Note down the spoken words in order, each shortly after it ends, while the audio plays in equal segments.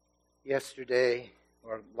Yesterday,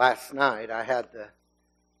 or last night, I had the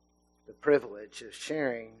privilege of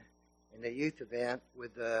sharing in a youth event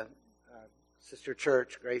with the sister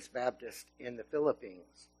church, Grace Baptist, in the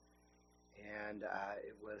Philippines. And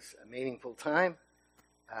it was a meaningful time.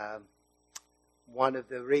 One of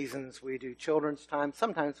the reasons we do children's time,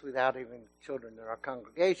 sometimes without even children in our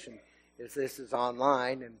congregation, is this is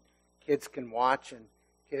online and kids can watch and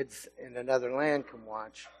kids in another land can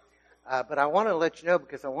watch. But I want to let you know,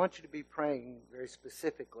 because I want you to be praying very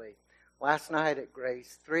specifically. Last night at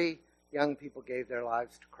Grace, 3 young people gave their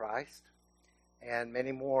lives to Christ, and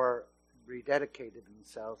many more rededicated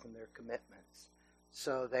themselves in their commitments.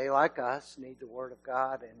 So they, like us, need the Word of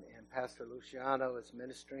God, and Pastor Luciano is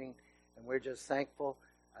ministering, and we're just thankful,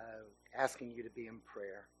 asking you to be in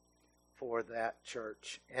prayer for that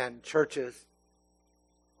church and churches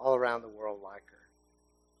all around the world like her.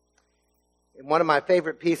 In one of my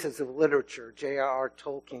favorite pieces of literature, J.R.R.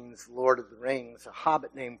 Tolkien's Lord of the Rings, a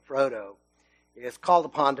hobbit named Frodo is called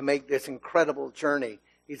upon to make this incredible journey.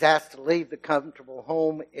 He's asked to leave the comfortable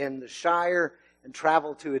home in the Shire and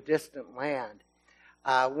travel to a distant land.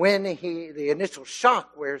 When the initial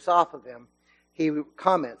shock wears off of him, he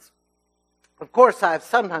comments, "Of course, I've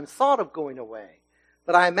sometimes thought of going away,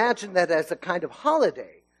 but I imagine that as a kind of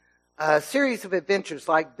holiday, a series of adventures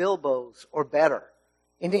like Bilbo's or better,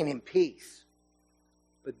 ending in peace.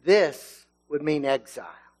 But this would mean exile,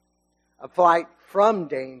 a flight from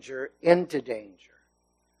danger into danger.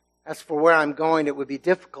 As for where I'm going, it would be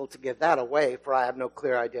difficult to give that away, for I have no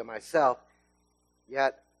clear idea myself.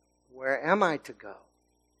 Yet, where am I to go?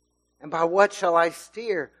 And by what shall I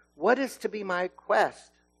steer? What is to be my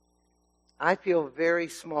quest? I feel very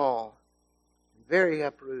small, very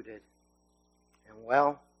uprooted, and,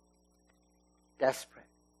 well, desperate."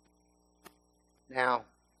 Now,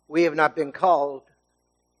 we have not been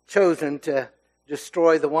chosen to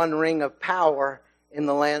destroy the one ring of power in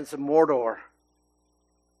the lands of Mordor.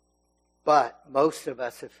 But most of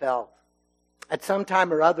us have felt, at some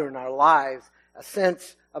time or other in our lives, a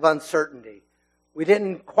sense of uncertainty. We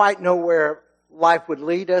didn't quite know where life would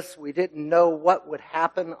lead us. We didn't know what would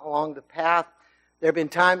happen along the path. There have been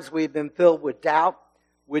times we've been filled with doubt,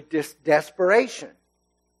 with desperation,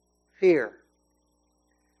 fear.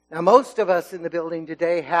 Now, most of us in the building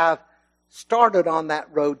today have started on that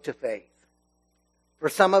road to faith. For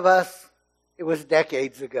some of us, it was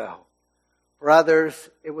decades ago. For others,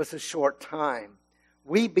 it was a short time.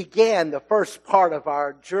 We began the first part of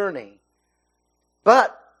our journey,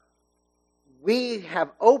 but we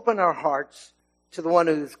have opened our hearts to the one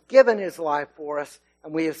who's given his life for us,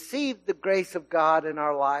 and we have received the grace of God in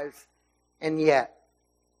our lives, and yet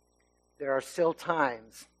there are still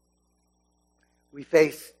times we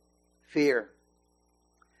face fear.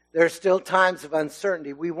 There are still times of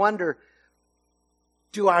uncertainty. We wonder,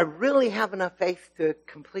 do I really have enough faith to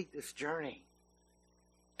complete this journey?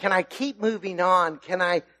 Can I keep moving on? Can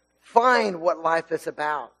I find what life is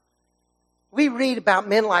about? We read about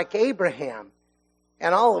men like Abraham,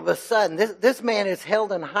 and all of a sudden, this man is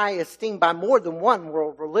held in high esteem by more than one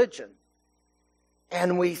world religion.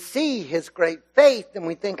 And we see his great faith, and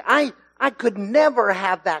we think, I could never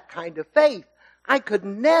have that kind of faith. I could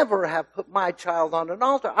never have put my child on an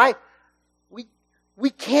altar. We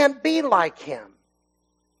can't be like him.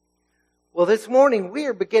 Well, this morning we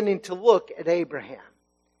are beginning to look at Abraham.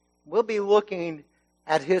 We'll be looking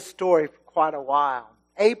at his story for quite a while.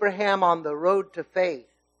 Abraham on the road to faith.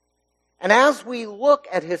 And as we look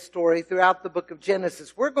at his story throughout the book of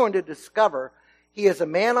Genesis, we're going to discover he is a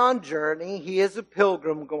man on journey. He is a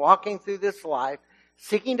pilgrim walking through this life,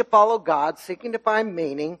 seeking to follow God, seeking to find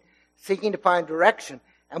meaning, seeking to find direction.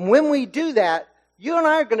 And when we do that, you and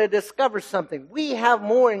I are going to discover something. We have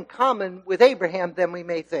more in common with Abraham than we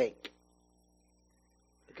may think,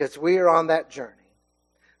 because we are on that journey.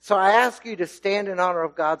 So I ask you to stand in honor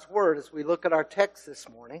of God's Word as we look at our text this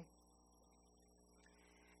morning.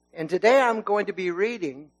 And today I'm going to be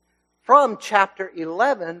reading from chapter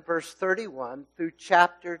 11, verse 31, through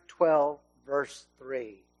chapter 12, verse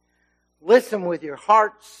 3. Listen with your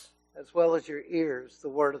hearts as well as your ears, the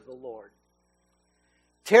word of the Lord.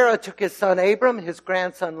 Terah took his son Abram, his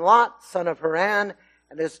grandson Lot, son of Haran,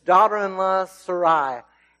 and his daughter-in-law Sarai,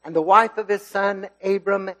 and the wife of his son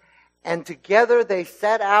Abram, and together they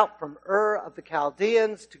set out from Ur of the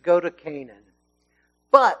Chaldeans to go to Canaan.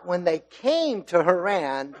 But when they came to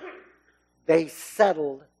Haran, they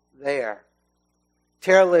settled there.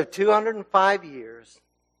 Terah lived 205 years,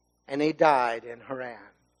 and he died in Haran.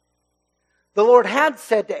 The Lord had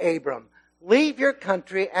said to Abram, "Leave your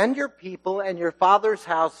country and your people and your father's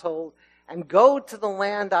household and go to the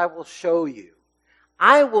land I will show you.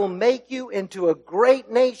 I will make you into a great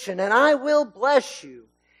nation, and I will bless you,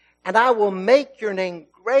 and I will make your name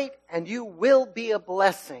great, and you will be a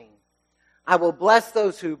blessing. I will bless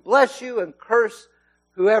those who bless you, and curse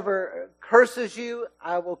whoever curses you.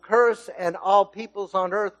 I will curse, and all peoples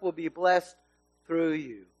on earth will be blessed through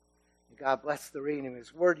you. God bless the reading of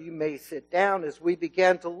His Word. You may sit down as we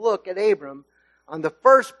begin to look at Abram on the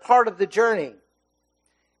first part of the journey.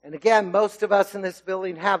 And again, most of us in this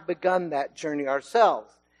building have begun that journey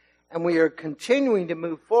ourselves. And we are continuing to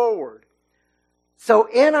move forward. So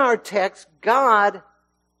in our text, God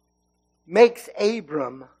makes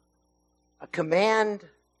Abram a command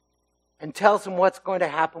and tells him what's going to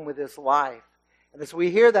happen with his life. And as we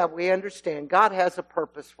hear that, we understand God has a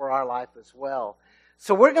purpose for our life as well.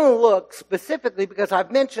 So we're going to look specifically, because I've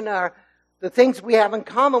mentioned the things we have in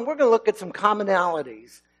common, we're going to look at some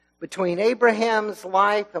commonalities between Abraham's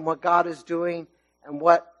life and what God is doing and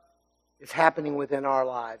what is happening within our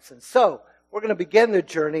lives. And so we're going to begin the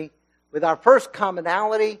journey with our first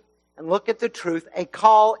commonality and look at the truth. A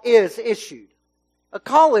call is issued. A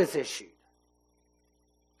call is issued.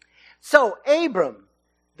 So Abram,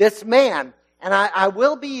 this man, and I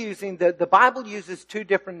will be using, the Bible uses two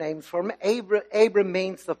different names for him. Abram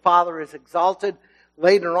means the father is exalted.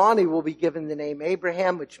 Later on, he will be given the name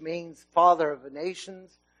Abraham, which means father of the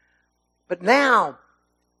nations. But now,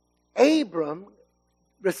 Abram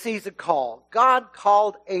receives a call. God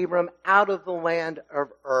called Abram out of the land of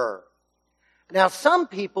Ur. Now, some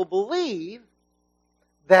people believe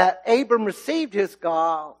that Abram received his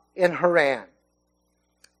call in Haran.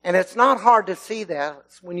 And it's not hard to see that.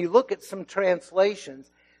 When you look at some translations,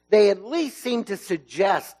 they at least seem to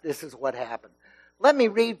suggest this is what happened. Let me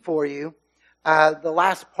read for you the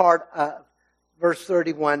last part of verse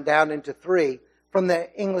 31 down into 3 from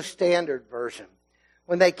the English Standard Version.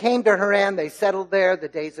 When they came to Haran, they settled there. The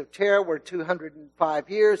days of Terah were 205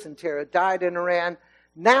 years, and Terah died in Haran.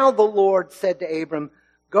 Now the Lord said to Abram,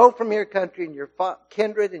 go from your country and your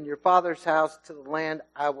kindred and your father's house to the land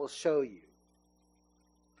I will show you.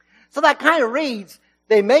 So that kind of reads,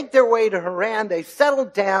 they make their way to Haran, they settle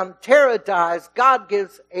down, Terah dies, God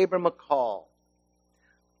gives Abram a call.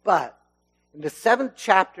 But in the 7th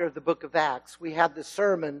chapter of the book of Acts, we have the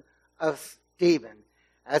sermon of Stephen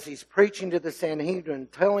as he's preaching to the Sanhedrin,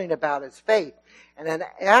 telling about his faith. And in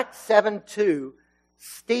Acts 7:2,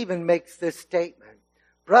 Stephen makes this statement,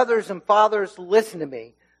 brothers and fathers, listen to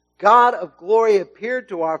me. God of glory appeared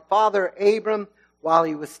to our father Abram while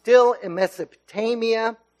he was still in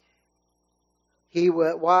Mesopotamia,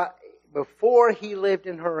 before he lived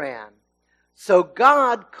in Haran. So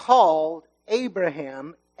God called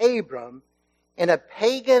Abram in a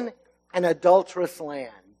pagan and adulterous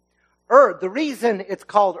land. The reason it's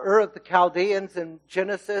called Ur of the Chaldeans in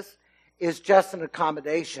Genesis is just an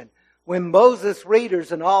accommodation. When Moses'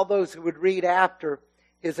 readers and all those who would read after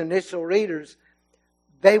his initial readers,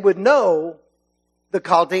 they would know the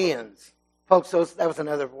Chaldeans. Folks, that was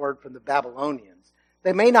another word from the Babylonians.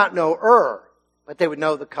 They may not know Ur, but they would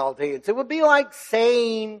know the Chaldeans. It would be like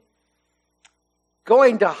saying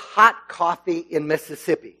going to hot coffee in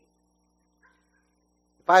Mississippi.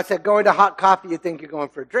 If I said going to hot coffee, you'd think you're going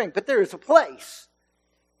for a drink. But there is a place.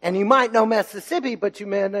 And you might know Mississippi, but you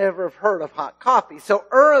may never have heard of hot coffee. So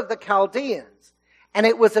Ur of the Chaldeans. And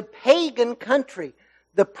it was a pagan country.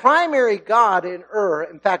 The primary god in Ur,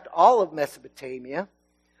 in fact all of Mesopotamia,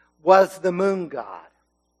 was the moon god.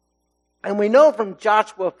 And we know from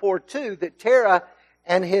Joshua 4:2 that Terah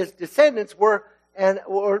and his descendants were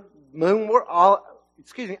idol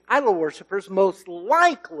worshippers, most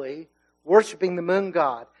likely worshiping the moon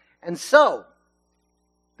god. And so,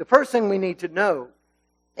 the first thing we need to know,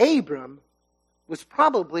 Abram was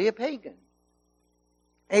probably a pagan.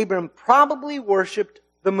 Abram probably worshipped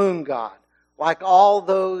the moon god, like all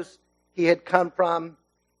those he had come from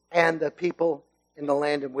and the people in the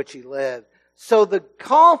land in which he lived. So the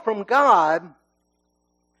call from God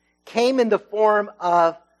came in the form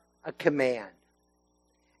of a command.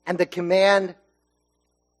 And the command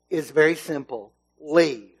is very simple.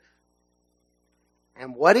 Leave.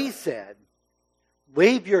 And what he said,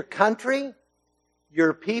 leave your country,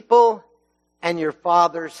 your people, and your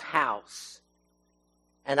father's house.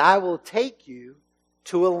 And I will take you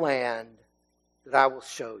to a land that I will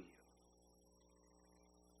show you.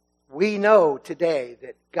 We know today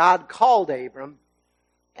that God called Abram,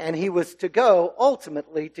 and he was to go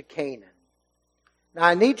ultimately to Canaan. Now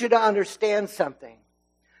I need you to understand something.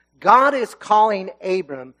 God is calling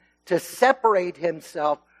Abram to separate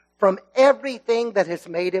himself from everything that has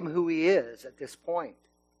made him who he is at this point.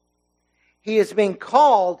 He is being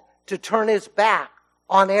called to turn his back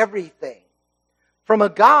on everything. From a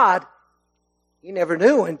God He never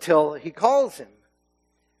knew until he calls him.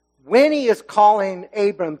 When he is calling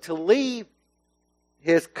Abram to leave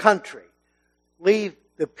his country, leave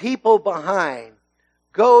the people behind,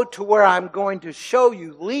 go to where I'm going to show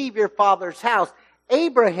you, leave your father's house,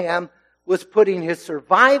 Abraham was putting his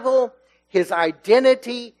survival, his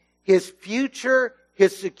identity, his future,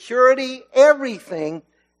 his security, everything,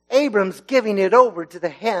 Abram's giving it over to the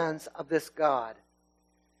hands of this God.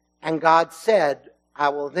 And God said, I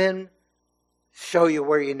will then show you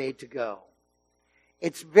where you need to go.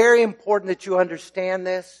 It's very important that you understand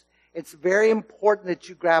this. It's very important that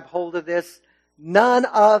you grab hold of this. None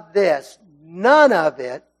of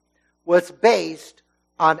it was based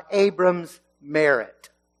on Abram's merit.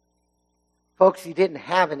 Folks, he didn't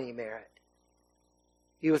have any merit.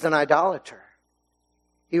 He was an idolater.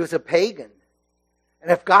 He was a pagan. And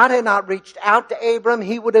if God had not reached out to Abram,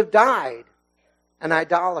 he would have died an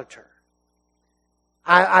idolater.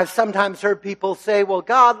 I've sometimes heard people say, well,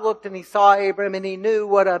 God looked and he saw Abram and he knew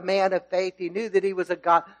what a man of faith. He knew that he was a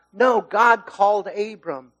God. No, God called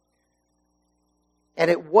Abram. And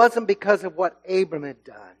it wasn't because of what Abram had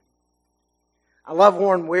done. I love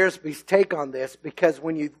Warren Wiersbe's take on this because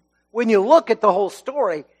when you look at the whole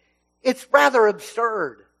story, it's rather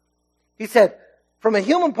absurd. He said, from a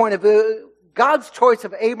human point of view, God's choice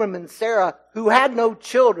of Abram and Sarah, who had no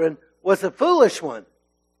children, was a foolish one.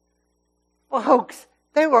 Well, folks,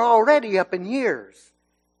 they were already up in years.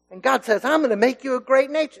 And God says, I'm going to make you a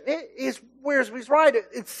great nation. Wiersbe's right.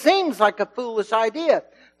 It seems like a foolish idea.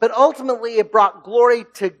 But ultimately it brought glory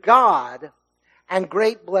to God and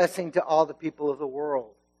great blessing to all the people of the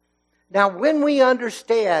world. Now, when we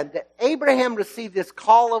understand that Abraham received this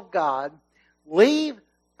call of God, leave,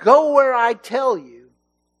 go where I tell you,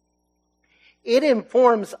 it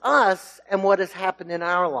informs us and what has happened in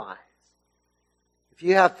our lives. If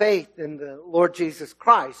you have faith in the Lord Jesus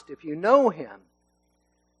Christ, if you know Him,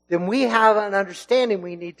 then we have an understanding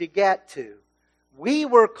we need to get to. We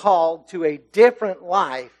were called to a different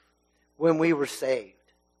life when we were saved.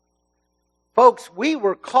 Folks, we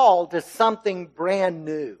were called to something brand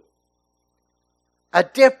new. A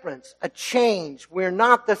difference, a change. We're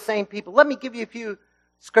not the same people. Let me give you a few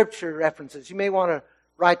scripture references. You may want to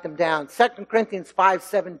write them down. 2 Corinthians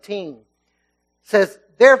 5:17 says,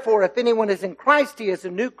 therefore, if anyone is in Christ, he is a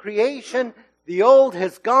new creation. The old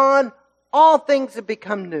has gone. All things have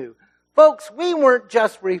become new. Folks, we weren't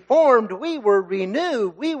just reformed. We were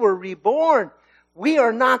renewed. We were reborn. We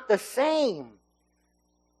are not the same.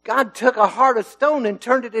 God took a heart of stone and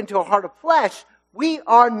turned it into a heart of flesh. We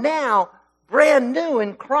are now brand new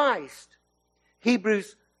in Christ.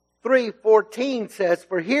 Hebrews 3:14 says,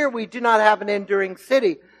 for here we do not have an enduring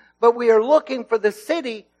city, but we are looking for the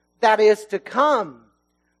city that is to come.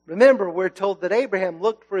 Remember, we're told that Abraham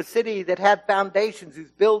looked for a city that had foundations,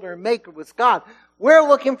 whose builder and maker was God. We're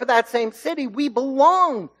looking for that same city. We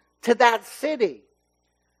belong to that city.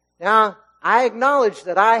 Now, I acknowledge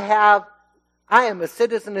that I am a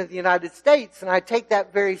citizen of the United States, and I take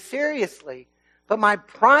that very seriously. But my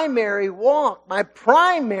primary walk, my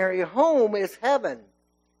primary home is heaven.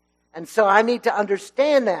 And so I need to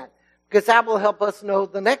understand that, because that will help us know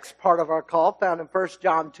the next part of our call, found in 1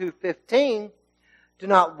 John 2:15. Do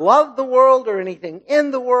not love the world or anything in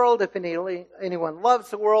the world. If anyone loves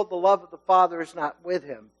the world, the love of the Father is not with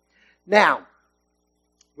him. Now,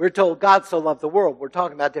 we're told God so loved the world. We're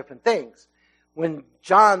talking about different things. When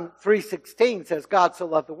John 3:16 says God so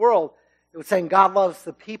loved the world, it was saying God loves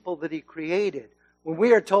the people that He created. When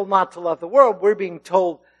we are told not to love the world, we're being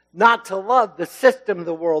told not to love the system of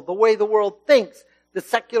the world, the way the world thinks, the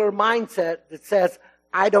secular mindset that says,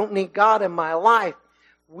 I don't need God in my life.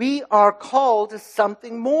 We are called to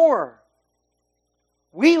something more.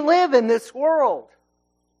 We live in this world.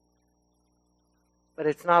 But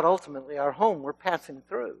it's not ultimately our home. We're passing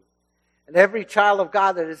through. And every child of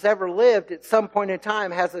God that has ever lived at some point in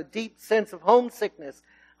time has a deep sense of homesickness.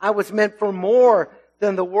 I was meant for more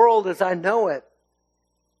than the world as I know it.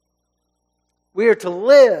 We are to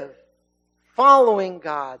live following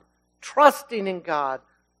God, trusting in God,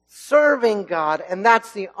 serving God, and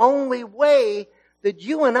that's the only way that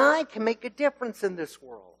you and I can make a difference in this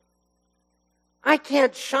world. I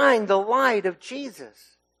can't shine the light of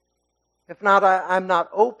Jesus if not, I'm not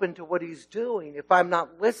open to what He's doing, if I'm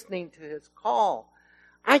not listening to His call.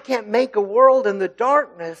 I can't make a world in the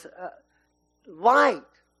darkness light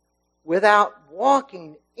without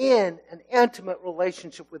walking in an intimate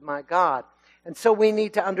relationship with my God. And so we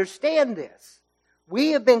need to understand this.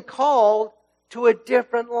 We have been called to a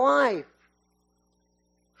different life.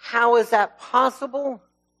 How is that possible?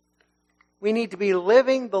 We need to be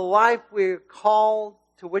living the life we're called,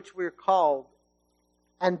 to which we're called,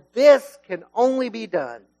 And this can only be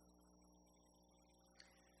done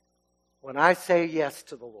when I say yes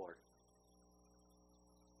to the Lord.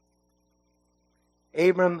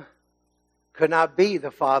 Abram could not be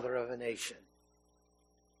the father of a nation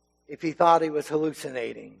if he thought he was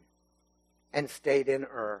hallucinating and stayed in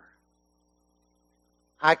Ur.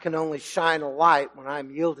 I can only shine a light when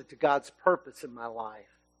I'm yielded to God's purpose in my life.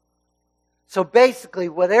 So basically,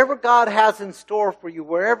 whatever God has in store for you,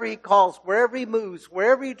 wherever He calls, wherever He moves,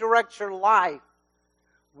 wherever He directs your life,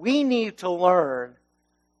 we need to learn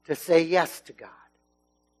to say yes to God.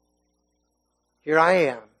 Here I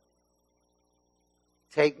am.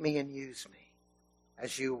 Take me and use me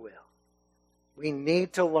as you will. We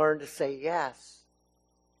need to learn to say yes.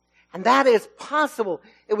 And that is possible.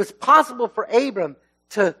 It was possible for Abram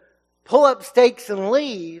to pull up stakes and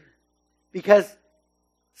leave because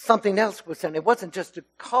something else was in it. It wasn't just a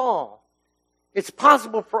call. It's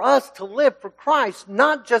possible for us to live for Christ,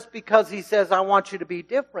 not just because He says, I want you to be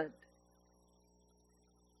different.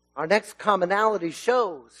 Our next commonality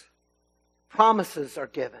shows promises are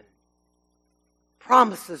given.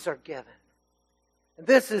 Promises are given. And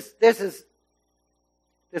this is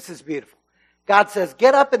beautiful. God says,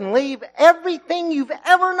 get up and leave everything you've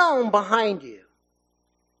ever known behind you.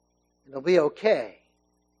 And it'll be okay.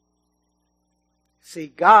 See,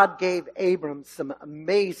 God gave Abram some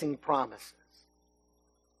amazing promises.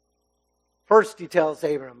 First, He tells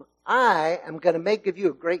Abram, I am going to make of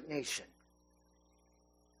you a great nation.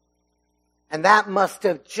 And that must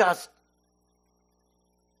have just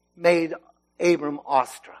made Abram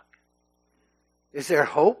awestruck. Is there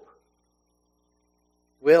hope?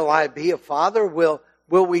 Will I be a father? Will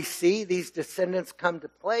we see these descendants come to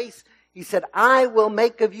place? He said, I will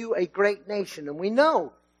make of you a great nation. And we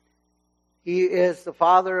know He is the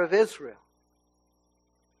father of Israel.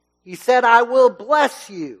 He said, I will bless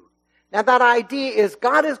you. Now that idea is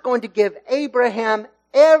God is going to give Abraham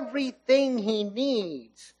everything he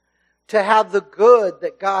needs to have the good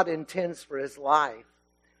that God intends for his life.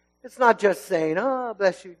 It's not just saying, oh,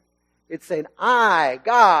 bless you. It's saying, I,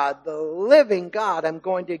 God, the living God, am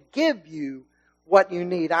going to give you what you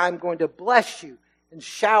need. I'm going to bless you and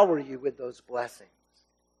shower you with those blessings.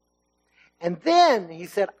 And then He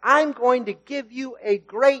said, I'm going to give you a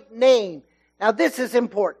great name. Now this is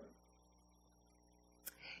important.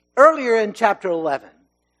 Earlier in chapter 11,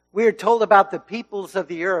 we are told about the peoples of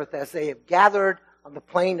the earth as they have gathered on the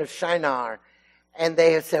plain of Shinar. And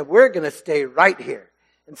they have said, we're going to stay right here.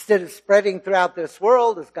 Instead of spreading throughout this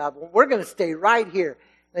world as God, we're going to stay right here.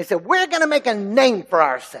 And they said, we're going to make a name for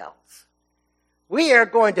ourselves. We are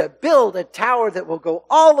going to build a tower that will go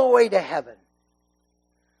all the way to heaven.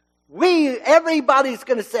 Everybody's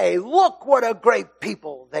going to say, look what a great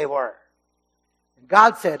people they were. And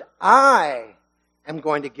God said, I am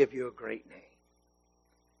going to give you a great name.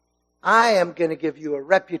 I am going to give you a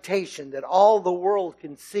reputation that all the world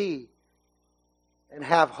can see and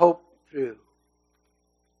have hope through.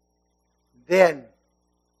 Then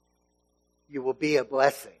you will be a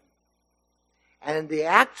blessing. And the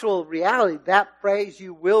actual reality, that phrase,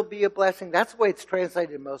 you will be a blessing, that's the way it's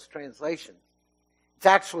translated in most translations. It's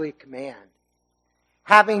actually a command.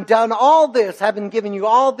 Having done all this, having given you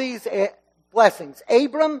all these blessings,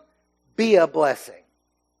 Abram, be a blessing.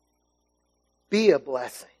 Be a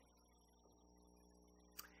blessing.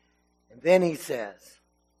 And then He says,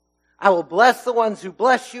 I will bless the ones who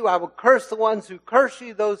bless you. I will curse the ones who curse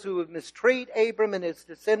you. Those who would mistreat Abram and his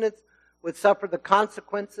descendants would suffer the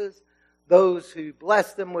consequences. Those who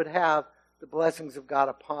bless them would have the blessings of God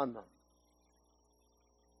upon them.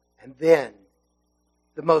 And then,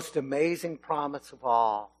 the most amazing promise of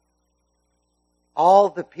all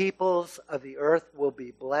the peoples of the earth will be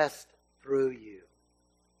blessed through you.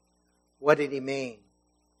 What did He mean?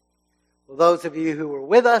 Well, those of you who were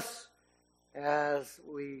with us as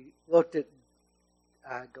we looked at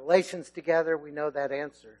Galatians together, we know that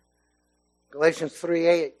answer. Galatians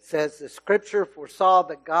 3:8 says, the Scripture foresaw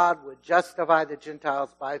that God would justify the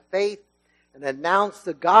Gentiles by faith and announce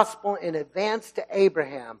the gospel in advance to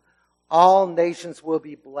Abraham. All nations will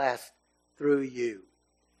be blessed through you.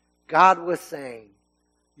 God was saying,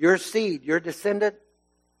 your seed, your descendant,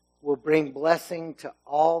 will bring blessing to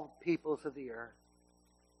all peoples of the earth.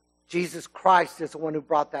 Jesus Christ is the one who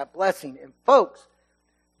brought that blessing. And folks,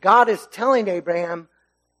 God is telling Abraham,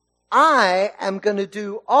 I am going to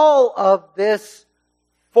do all of this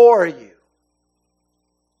for you.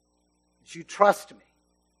 As you trust me,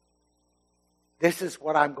 this is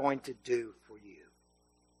what I'm going to do for you.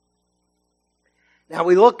 Now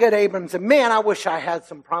we look at Abram and say, man, I wish I had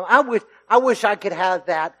some promise. I wish I could have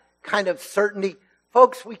that kind of certainty.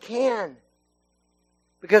 Folks, we can.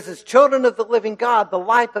 Because as children of the living God, the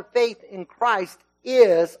life of faith in Christ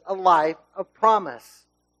is a life of promise.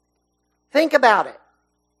 Think about it.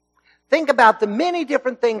 Think about the many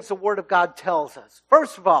different things the Word of God tells us.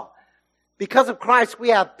 First of all, because of Christ, we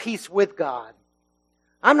have peace with God.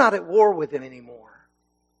 I'm not at war with Him anymore.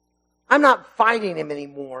 I'm not fighting Him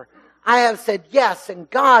anymore. I have said yes, and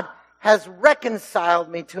God has reconciled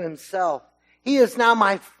me to Himself. He is now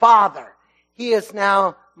my Father. He is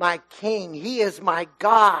now my King. He is my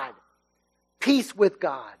God. Peace with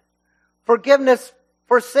God. Forgiveness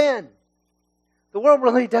for sin. The world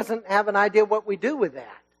really doesn't have an idea what we do with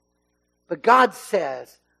that. But God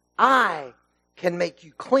says, I can make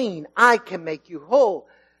you clean. I can make you whole.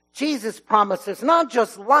 Jesus promises not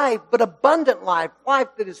just life, but abundant life. Life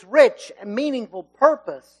that is rich and meaningful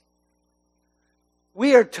purpose.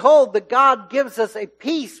 We are told that God gives us a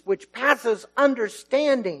peace which passes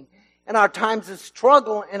understanding in our times of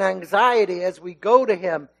struggle and anxiety as we go to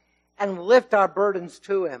Him and lift our burdens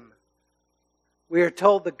to Him. We are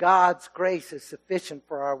told that God's grace is sufficient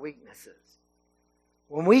for our weaknesses.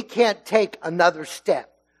 When we can't take another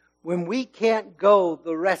step, when we can't go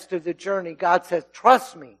the rest of the journey, God says,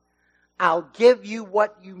 trust me, I'll give you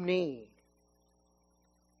what you need.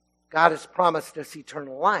 God has promised us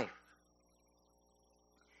eternal life.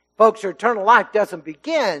 Folks, your eternal life doesn't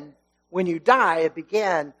begin when you die. It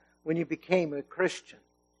began when you became a Christian.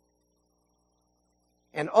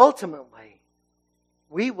 And ultimately,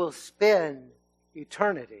 we will spend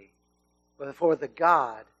eternity before the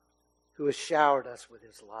God who has showered us with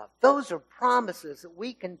His love. Those are promises that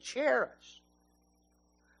we can cherish.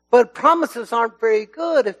 But promises aren't very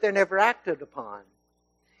good if they're never acted upon.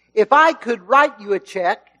 If I could write you a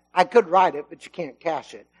check, I could write it, but you can't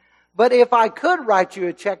cash it. But if I could write you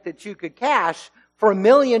a check that you could cash for $1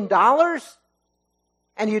 million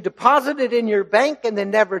and you deposit it in your bank and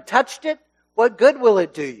then never touched it, what good will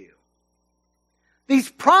it do you?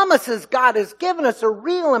 These promises God has given us are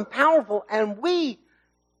real and powerful, and we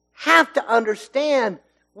have to understand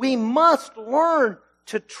we must learn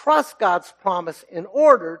to trust God's promise in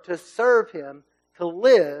order to serve Him, to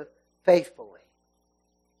live faithfully.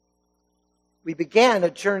 We began a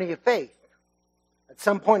journey of faith. At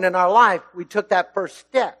some point in our life, we took that first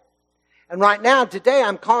step. And right now, today,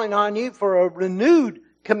 I'm calling on you for a renewed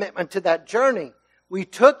commitment to that journey. We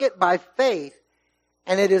took it by faith,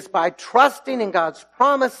 and it is by trusting in God's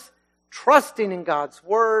promise, trusting in God's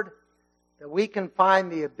Word, that we can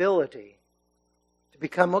find the ability to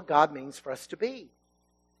become what God means for us to be.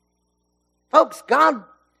 Folks,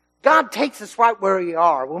 God takes us right where we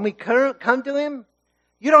are. When we come to Him,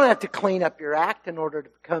 you don't have to clean up your act in order to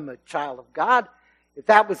become a child of God. If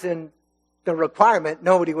that was in the requirement,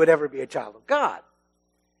 nobody would ever be a child of God.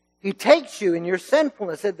 He takes you in your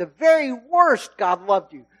sinfulness. At the very worst, God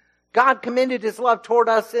loved you. God commended His love toward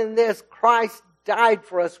us in this: Christ died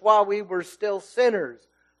for us while we were still sinners.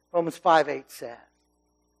 Romans 5:8 says.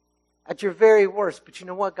 At your very worst. But you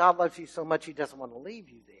know what? God loves you so much He doesn't want to leave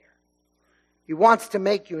you there. He wants to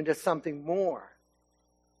make you into something more.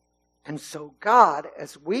 And so God,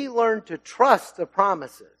 as we learn to trust the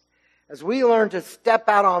promises, as we learn to step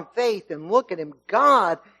out on faith and look at Him,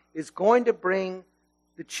 God is going to bring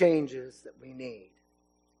the changes that we need.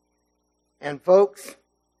 And folks,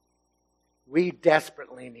 we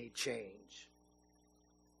desperately need change.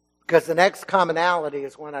 Because the next commonality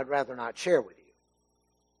is one I'd rather not share with you.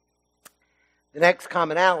 The next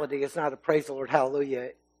commonality is not a praise the Lord,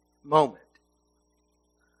 hallelujah moment.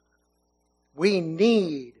 We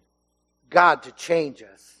need God to change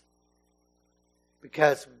us.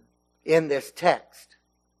 Because in this text,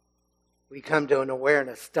 we come to an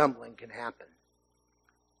awareness stumbling can happen.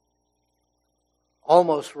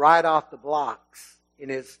 Almost right off the blocks in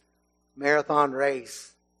his marathon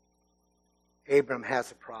race, Abram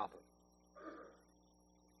has a problem.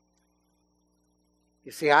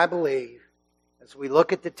 You see, I believe, as we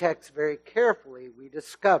look at the text very carefully, we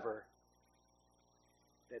discover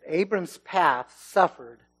that Abram's path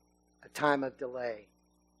suffered a time of delay.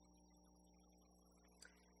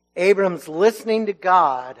 Abram's listening to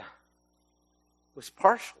God was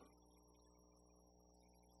partial.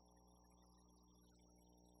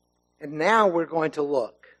 And now we're going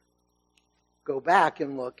to go back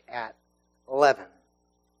and look at 11,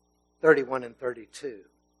 31 and 32.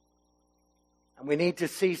 And we need to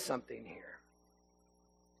see something here.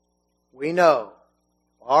 We know,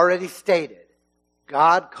 already stated,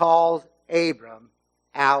 God called Abram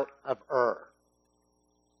out of Ur.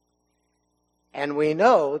 And we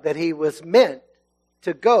know that he was meant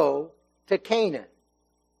to go to Canaan.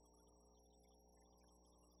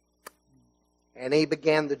 And he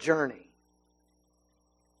began the journey.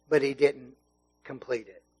 But he didn't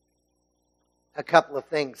completed. A couple of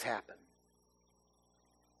things happen.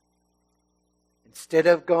 Instead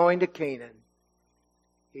of going to Canaan,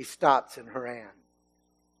 he stops in Haran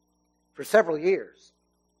for several years.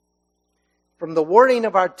 From the wording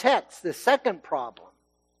of our text, the second problem,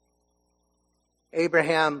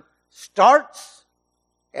 Abraham starts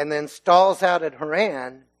and then stalls out at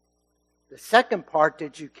Haran. The second part,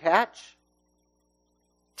 did you catch?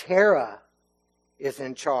 Terah is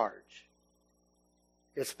in charge.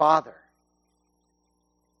 His father.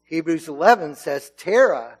 Hebrews 11 says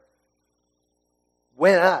Terah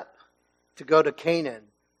went up to go to Canaan,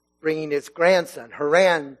 bringing his grandson.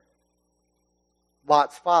 Haran,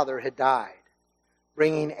 Lot's father, had died.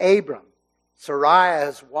 Bringing Abram,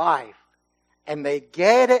 Sarai's wife. And they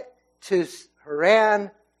get it to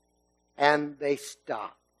Haran and they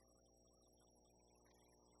stop.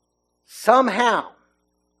 Somehow,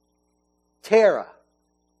 Terah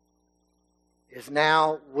is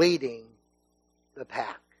now leading the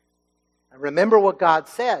pack. And remember what God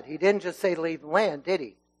said. He didn't just say leave the land, did he?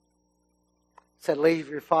 He said leave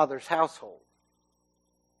your father's household.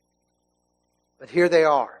 But here they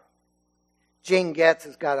are. Gene Getz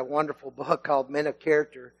has got a wonderful book called Men of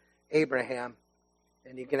Character, Abraham.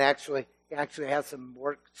 And he actually has some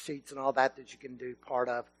worksheets and all that you can do part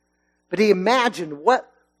of. But he imagined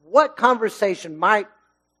what conversation might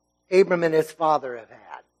Abram and his father have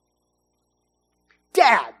had.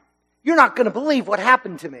 Dad, you're not going to believe what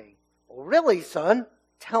happened to me. Well, really, son?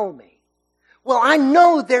 Tell me. Well, I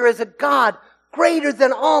know there is a God greater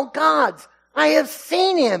than all gods. I have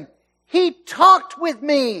seen him. He talked with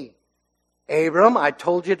me. Abram, I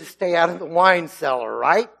told you to stay out of the wine cellar,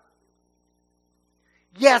 right?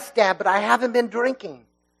 Yes, Dad, but I haven't been drinking.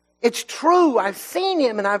 It's true. I've seen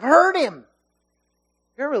him and I've heard him.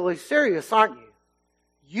 You're really serious, aren't you?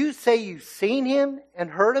 You say you've seen him and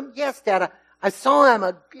heard him? Yes, Dad. I saw him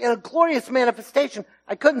in a glorious manifestation.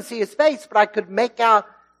 I couldn't see his face, but I could make out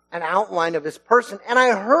an outline of his person. And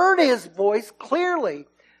I heard his voice clearly,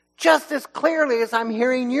 just as clearly as I'm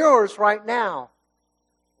hearing yours right now.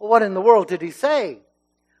 Well, what in the world did he say?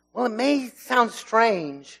 Well, it may sound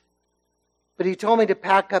strange, but he told me to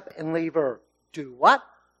pack up and leave Ur. Do what?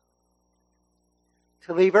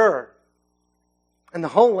 To leave Ur and the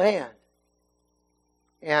whole land.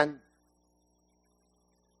 And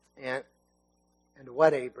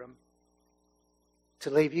what, Abram? To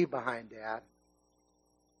leave you behind, Dad.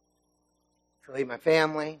 To leave my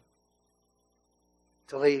family.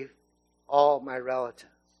 To leave all my relatives.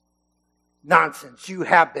 Nonsense. You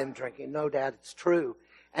have been drinking. No, Dad, it's true.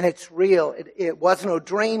 And it's real. It wasn't a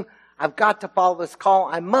dream. I've got to follow this call.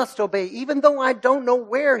 I must obey, even though I don't know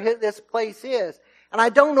where this place is. And I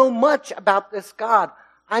don't know much about this God.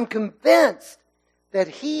 I'm convinced that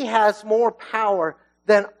he has more power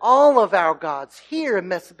than all of our gods here in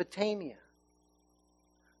Mesopotamia.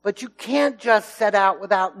 But you can't just set out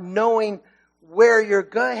without knowing where you're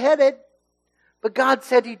headed. But God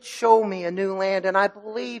said he'd show me a new land, and I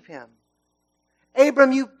believe him.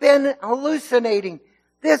 Abram, you've been hallucinating.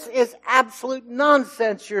 This is absolute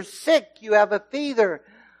nonsense. You're sick. You have a fever.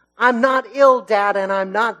 I'm not ill, Dad, and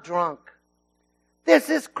I'm not drunk. This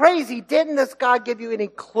is crazy. Didn't this God give you any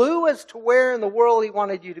clue as to where in the world he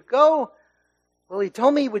wanted you to go? Well, he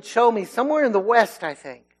told me he would show me somewhere in the West, I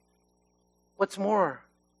think. What's more,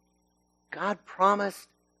 God promised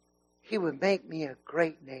he would make me a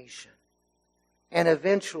great nation. And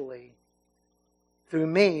eventually, through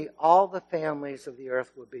me, all the families of the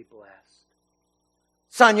earth would be blessed.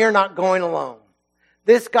 Son, you're not going alone.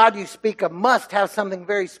 This God you speak of must have something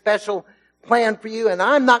very special planned for you, and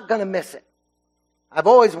I'm not going to miss it. I've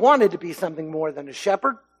always wanted to be something more than a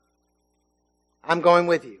shepherd. I'm going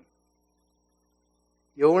with you.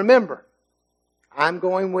 You'll remember, I'm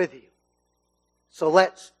going with you. So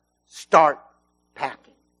let's start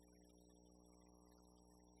packing.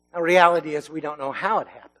 The reality is we don't know how it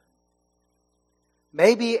happened.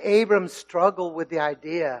 Maybe Abram struggled with the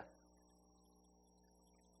idea.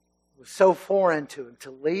 It was so foreign to him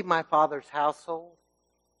to leave my father's household.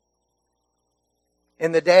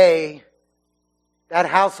 In the day, that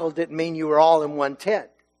household didn't mean you were all in one tent.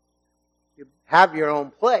 You have your own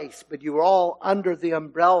place, but you were all under the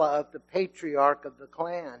umbrella of the patriarch of the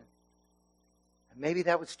clan. And maybe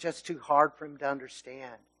that was just too hard for him to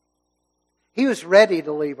understand. He was ready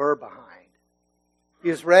to leave Ur behind. He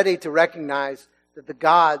was ready to recognize that the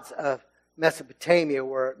gods of Mesopotamia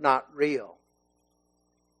were not real.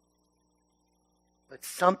 But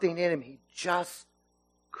something in him he just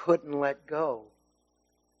couldn't let go.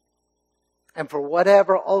 And for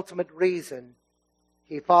whatever ultimate reason,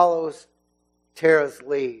 he follows Terah's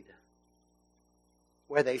lead.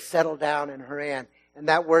 where they settled down in Haran. And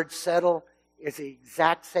that word settle is the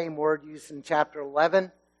exact same word used in chapter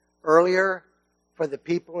 11 earlier for the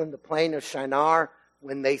people in the plain of Shinar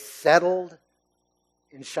when they settled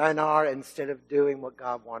in Shinar instead of doing what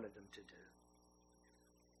God wanted them to do.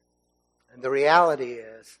 And the reality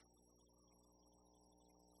is,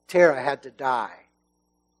 Terah had to die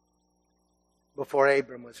before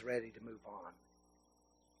Abram was ready to move on.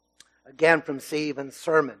 Again from Stephen's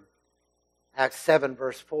sermon, Acts 7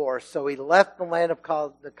 verse 4. So he left the land of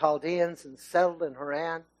the Chaldeans and settled in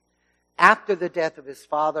Haran. After the death of his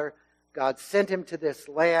father, God sent him to this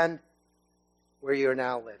land where you are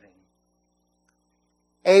now living.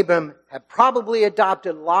 Abram had probably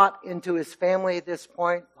adopted Lot into his family at this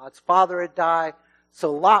point. Lot's father had died,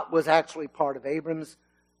 so Lot was actually part of Abram's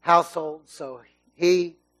household. So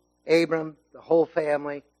he, Abram, the whole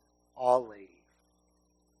family, all leave.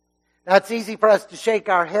 Now it's easy for us to shake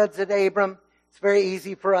our heads at Abram. It's very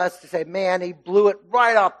easy for us to say, man, he blew it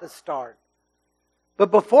right off the start. But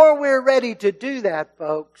before we're ready to do that,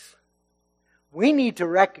 folks, we need to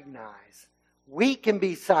recognize we can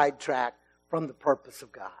be sidetracked from the purpose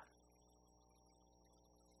of God.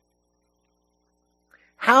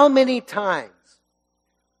 How many times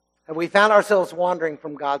have we found ourselves wandering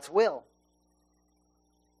from God's will?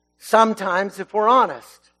 Sometimes, if we're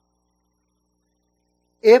honest.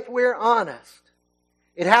 If we're honest,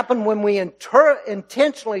 it happened when we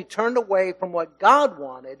intentionally turned away from what God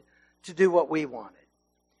wanted to do what we wanted.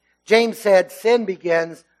 James said sin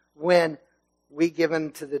begins when we give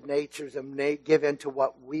in to the natures and give in to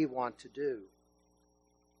what we want to do.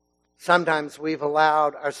 Sometimes we've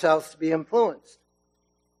allowed ourselves to be influenced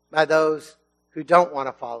by those who don't want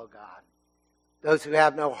to follow God, those who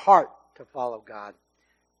have no heart to follow God.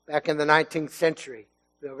 Back in the 19th century,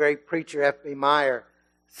 the great preacher F.B. Meyer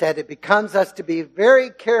said, it becomes us to be very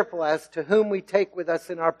careful as to whom we take with us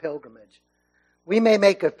in our pilgrimage. We may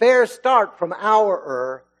make a fair start from our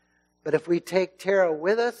Ur, but if we take Terah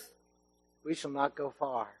with us, we shall not go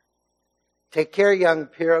far. Take care, young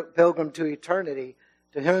pilgrim to eternity,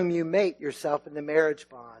 to whom you mate yourself in the marriage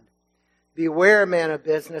bond. Beware, man of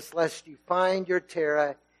business, lest you find your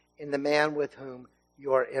Terah in the man with whom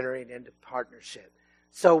you are entering into partnership.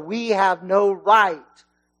 So we have no right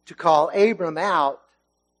to call Abram out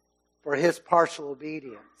for his partial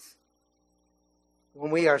obedience when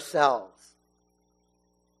we ourselves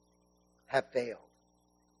have failed.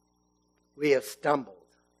 We have stumbled.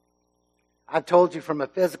 I've told you from a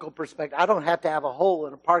physical perspective, I don't have to have a hole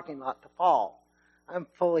in a parking lot to fall. I'm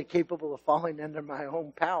fully capable of falling under my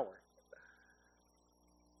own power.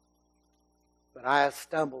 But I have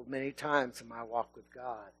stumbled many times in my walk with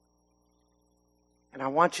God. And I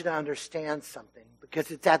want you to understand something, because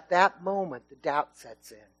it's at that moment the doubt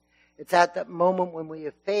sets in. It's at that moment when we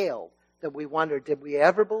have failed that we wonder, did we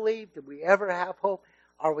ever believe? Did we ever have hope?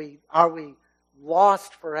 Are we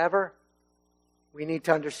lost forever? We need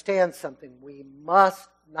to understand something. We must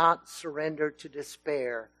not surrender to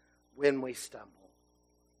despair when we stumble.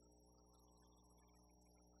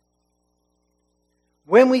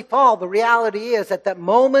 When we fall, the reality is at that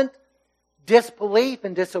moment, disbelief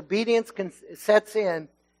and disobedience sets in.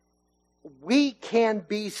 We can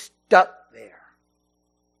be stuck there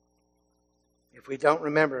if we don't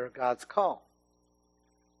remember God's call.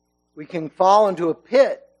 We can fall into a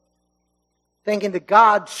pit thinking that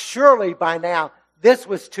God, surely by now, this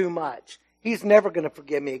was too much. He's never going to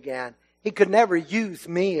forgive me again. He could never use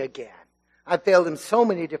me again. I failed him so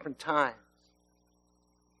many different times.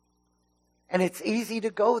 And it's easy to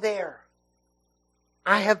go there.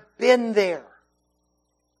 I have been there.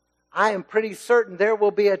 I am pretty certain there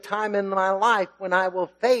will be a time in my life when I will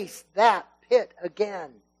face that pit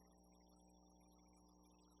again.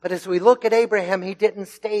 But as we look at Abraham, he didn't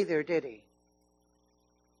stay there, did he?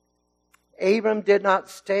 Abram did not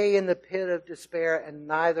stay in the pit of despair, and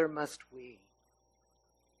neither must we.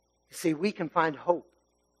 You see, we can find hope.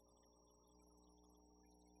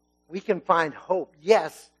 We can find hope.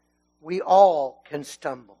 Yes, we all can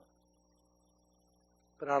stumble.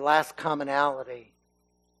 But our last commonality,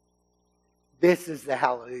 this is the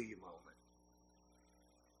hallelujah moment.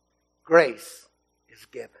 Grace is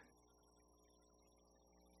given.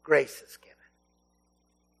 Grace is given.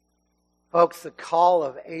 Folks, the call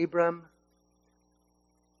of Abram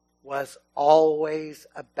was always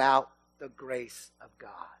about the grace of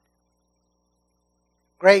God.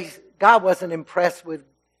 Grace, God wasn't impressed with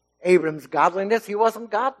Abram's godliness. He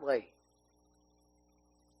wasn't godly.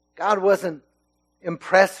 God wasn't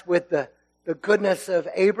impressed with the goodness of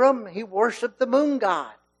Abram. He worshiped the moon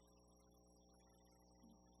god.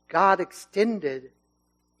 God extended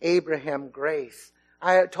Abraham grace.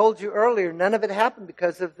 I told you earlier, none of it happened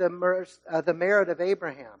because of the merit of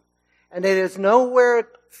Abraham. And it is nowhere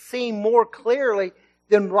seen more clearly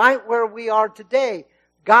than right where we are today.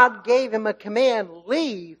 God gave him a command,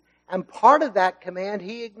 leave, and part of that command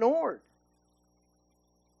he ignored.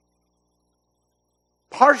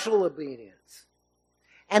 Partial obedience.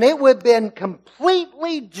 And it would have been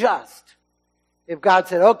completely just if God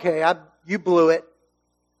said, okay, you blew it.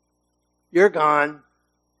 You're gone.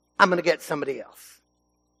 I'm going to get somebody else.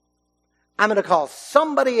 I'm going to call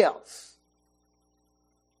somebody else.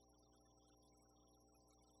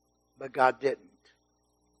 But God didn't.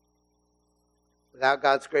 Without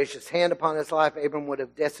God's gracious hand upon his life, Abram would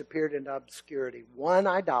have disappeared into obscurity. One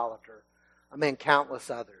idolater among countless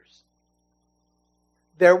others.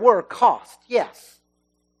 There were costs, yes.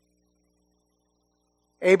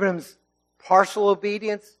 Abram's partial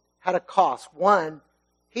obedience had a cost. One,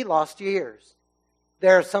 he lost years.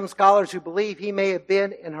 There are some scholars who believe he may have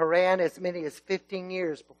been in Haran as many as 15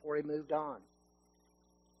 years before he moved on.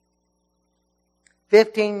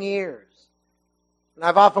 15 years. And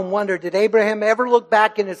I've often wondered, did Abraham ever look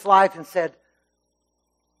back in his life and said,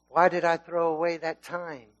 why did I throw away that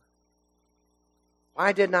time?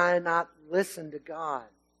 Why did I not listen to God?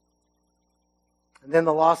 And then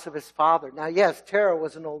the loss of his father. Now, yes, Terah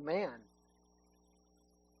was an old man.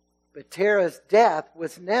 But Terah's death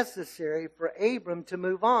was necessary for Abram to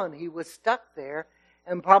move on. He was stuck there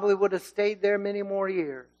and probably would have stayed there many more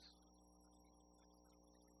years.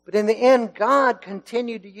 But in the end, God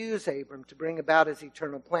continued to use Abram to bring about his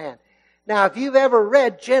eternal plan. Now, if you've ever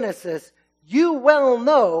read Genesis, you well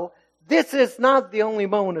know this is not the only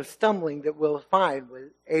moment of stumbling that we'll find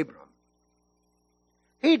with Abram.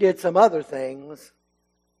 He did some other things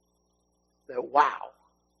that, wow.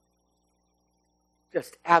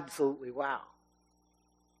 Just absolutely wow.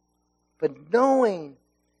 But knowing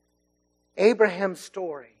Abraham's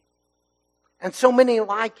story, and so many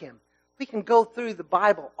like him, we can go through the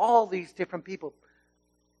Bible, all these different people.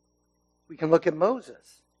 We can look at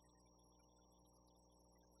Moses.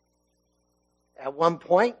 At one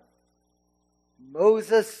point,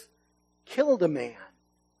 Moses killed a man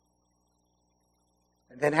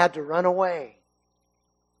and then had to run away.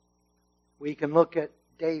 We can look at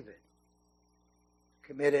David,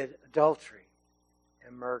 committed adultery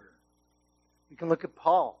and murder. We can look at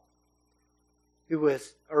Paul, who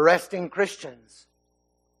was arresting Christians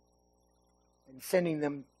and sending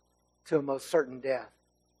them to a most certain death.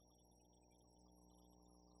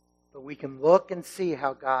 But we can look and see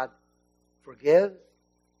how God forgives,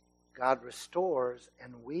 God restores,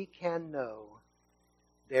 and we can know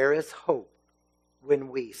there is hope when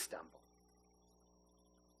we stumble.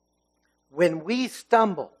 When we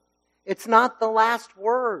stumble, it's not the last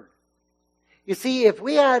word. You see, if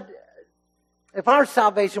our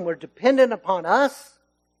salvation were dependent upon us,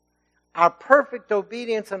 our perfect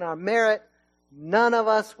obedience and our merit, none of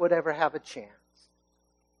us would ever have a chance.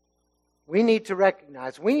 We need to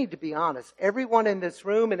recognize, we need to be honest. Everyone in this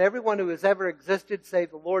room and everyone who has ever existed,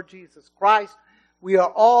 save the Lord Jesus Christ, we are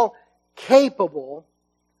all capable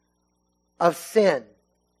of sin.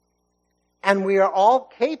 And we are all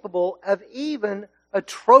capable of even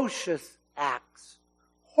atrocious acts,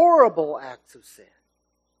 horrible acts of sin.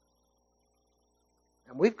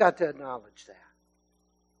 And we've got to acknowledge that.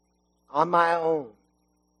 On my own.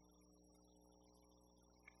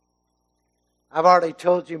 I've already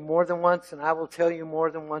told you more than once, and I will tell you more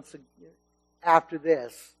than once after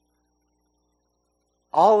this.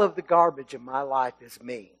 All of the garbage in my life is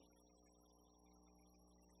me.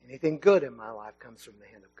 Anything good in my life comes from the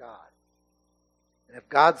hand of God. And if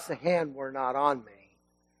God's hand were not on me,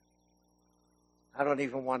 I don't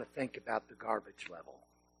even want to think about the garbage level.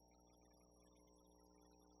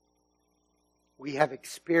 We have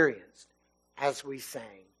experienced, as we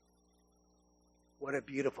sang, what a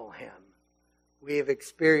beautiful hymn. We have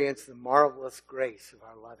experienced the marvelous grace of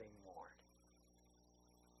our loving Lord.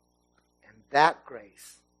 And that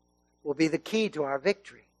grace will be the key to our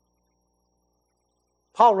victory.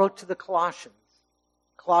 Paul wrote to the Colossians,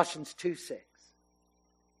 Colossians 2:6.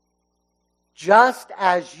 Just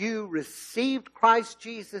as you received Christ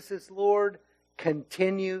Jesus as Lord,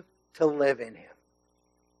 continue to live in Him.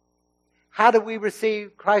 How do we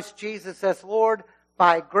receive Christ Jesus as Lord?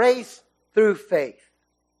 By grace through faith.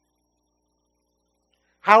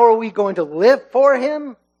 How are we going to live for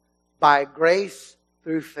Him? By grace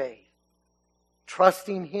through faith.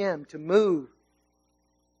 Trusting Him to move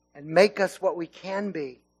and make us what we can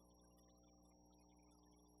be.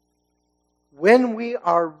 When we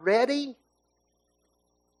are ready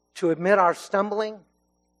to admit our stumbling,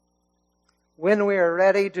 when we are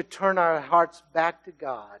ready to turn our hearts back to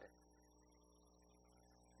God,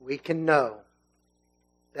 we can know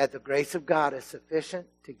that the grace of God is sufficient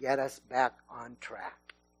to get us back on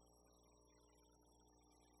track.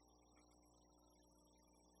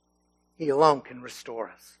 He alone can restore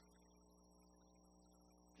us.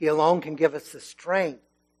 He alone can give us the strength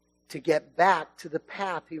to get back to the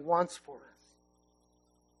path He wants for us.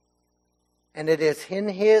 And it is in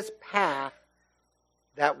His path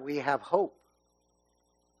that we have hope.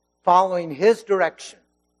 Following His direction.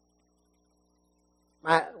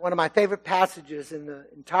 One of my favorite passages in the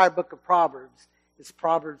entire book of Proverbs is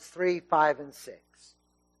Proverbs 3, 5, and 6.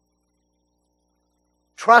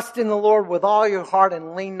 Trust in the Lord with all your heart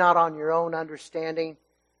and lean not on your own understanding.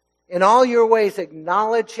 In all your ways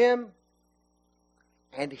acknowledge Him,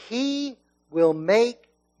 and He will make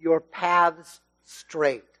your paths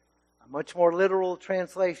straight. A much more literal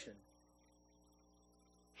translation.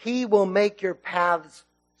 He will make your paths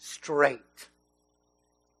straight.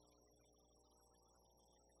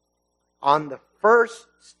 On the first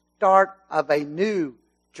start of a new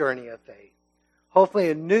journey of faith. Hopefully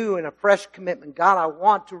a new and a fresh commitment. God, I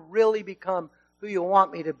want to really become who you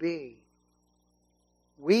want me to be.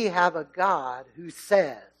 We have a God who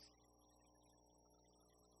says,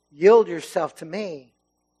 yield yourself to me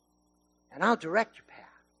and I'll direct your path.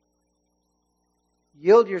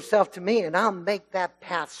 Yield yourself to me and I'll make that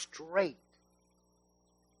path straight.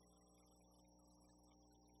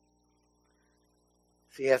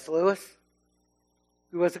 C.S. Lewis,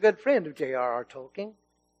 who was a good friend of J.R.R. Tolkien,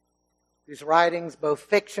 whose writings, both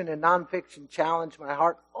fiction and nonfiction, challenge my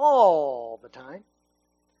heart all the time,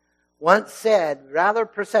 once said, rather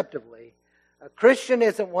perceptively, a Christian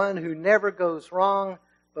isn't one who never goes wrong,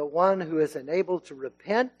 but one who is enabled to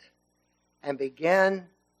repent and begin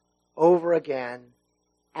over again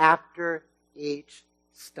after each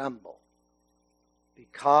stumble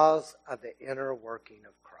because of the inner working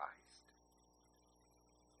of Christ.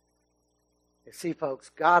 You see, folks,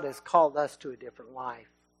 God has called us to a different life.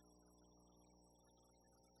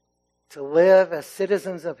 To live as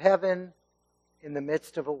citizens of heaven in the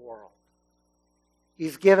midst of a world.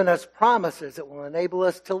 He's given us promises that will enable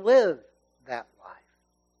us to live that life.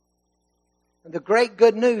 And the great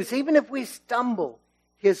good news, even if we stumble,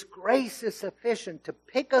 His grace is sufficient to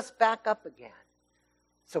pick us back up again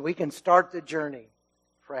so we can start the journey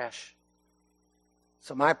fresh.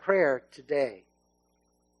 So my prayer today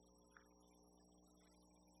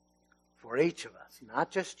for each of us,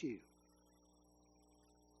 not just you,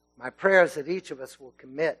 my prayer is that each of us will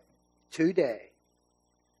commit today.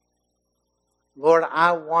 Lord,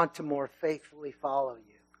 I want to more faithfully follow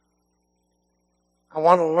you. I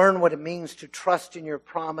want to learn what it means to trust in your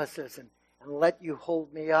promises and let you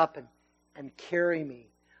hold me up and carry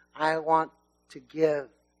me. I want to give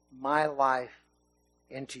my life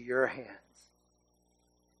into your hands.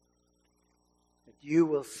 That you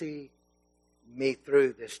will see me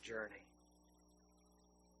through this journey.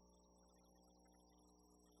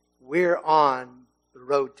 We're on the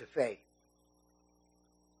road to faith.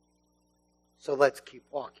 So let's keep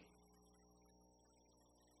walking.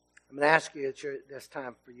 I'm going to ask you at this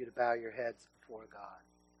time for you to bow your heads before God.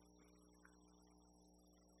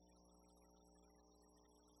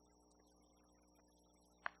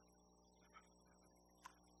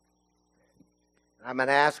 I'm going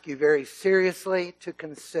to ask you very seriously to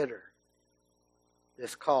consider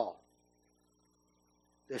this call,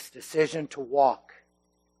 this decision to walk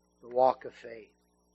the walk of faith.